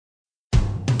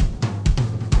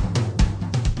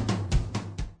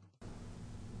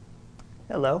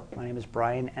Hello, my name is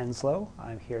Brian Enslow.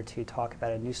 I'm here to talk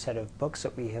about a new set of books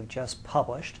that we have just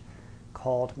published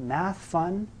called Math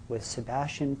Fun with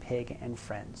Sebastian Pig and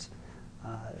Friends.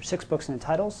 There are 6 books in the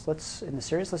titles. In the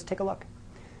series. Let's take a look.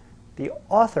 The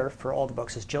author for all the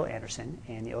books is Jill Anderson,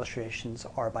 and the illustrations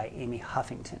are by Amy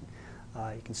Huffington.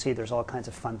 You can see there's all kinds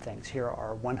of fun things. Here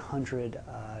are 100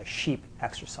 sheep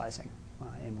exercising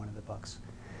in one of the books.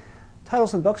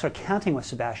 Titles in the books are Counting with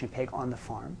Sebastian Pig on the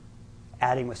Farm,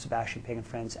 Adding with Sebastian Pig and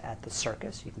Friends at the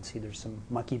Circus. You can see there's some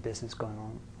monkey business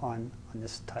going on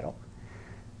this title.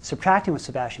 Subtracting with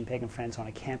Sebastian Pig and Friends on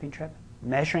a camping trip,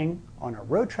 Measuring on a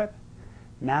road trip,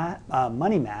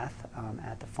 Money Math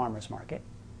at the farmer's market,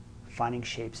 Finding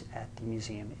Shapes at the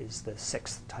museum is the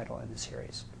 6th title in the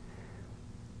series.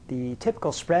 The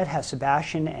typical spread has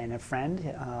Sebastian and a friend.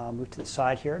 Move to the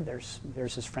side here.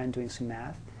 There's his friend doing some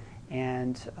math.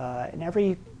 And in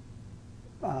every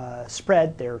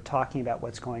spread, they're talking about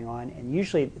what's going on, and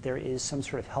usually there is some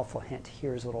sort of helpful hint.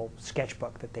 Here's a little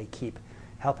sketchbook that they keep,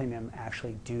 helping them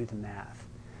actually do the math.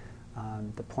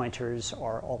 The pointers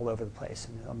are all over the place,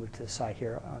 and I'll move to the side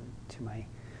here. To my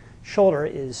shoulder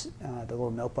is the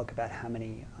little notebook about how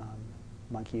many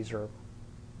monkeys or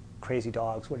crazy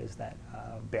dogs, what is that,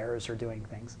 bears are doing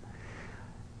things.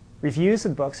 Reviews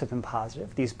of the books have been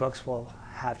positive. These books will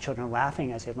have children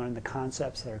laughing as they learn the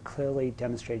concepts that are clearly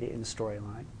demonstrated in the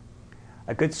storyline.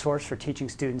 A good source for teaching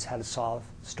students how to solve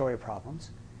story problems.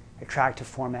 Attractive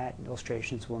format and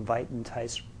illustrations will invite and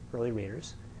entice early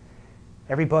readers.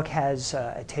 Every book has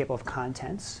a table of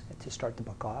contents to start the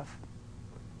book off.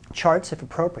 Charts if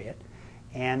appropriate.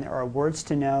 And there are words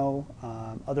to know,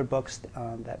 other books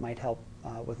that might help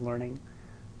with learning,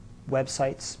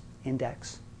 websites,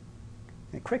 index.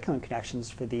 The curriculum connections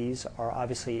for these are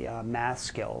obviously math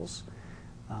skills.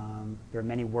 There are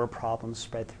many word problems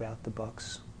spread throughout the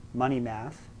books. Money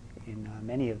math in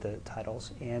many of the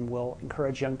titles, and will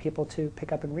encourage young people to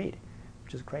pick up and read,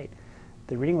 which is great.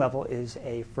 The reading level is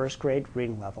a 1st grade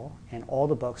reading level, and all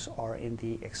the books are in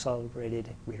the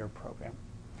Accelerated Reader program.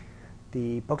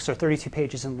 The books are 32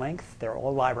 pages in length. They're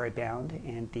all library bound,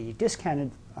 and the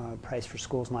discounted price for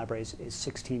schools and libraries is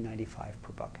 $16.95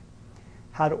 per book.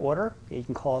 How to order? You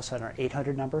can call us on our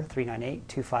 800 number,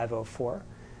 398-2504.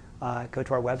 Go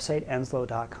to our website,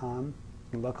 Enslow.com. You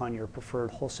can look on your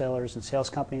preferred wholesalers and sales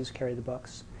companies who carry the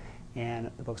books, and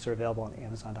the books are available on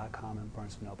Amazon.com and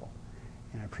Barnes & Noble.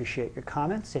 And I appreciate your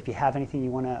comments. If you have anything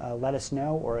you want to let us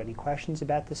know or any questions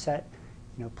about the set,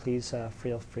 please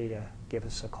feel free to give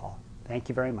us a call. Thank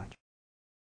you very much.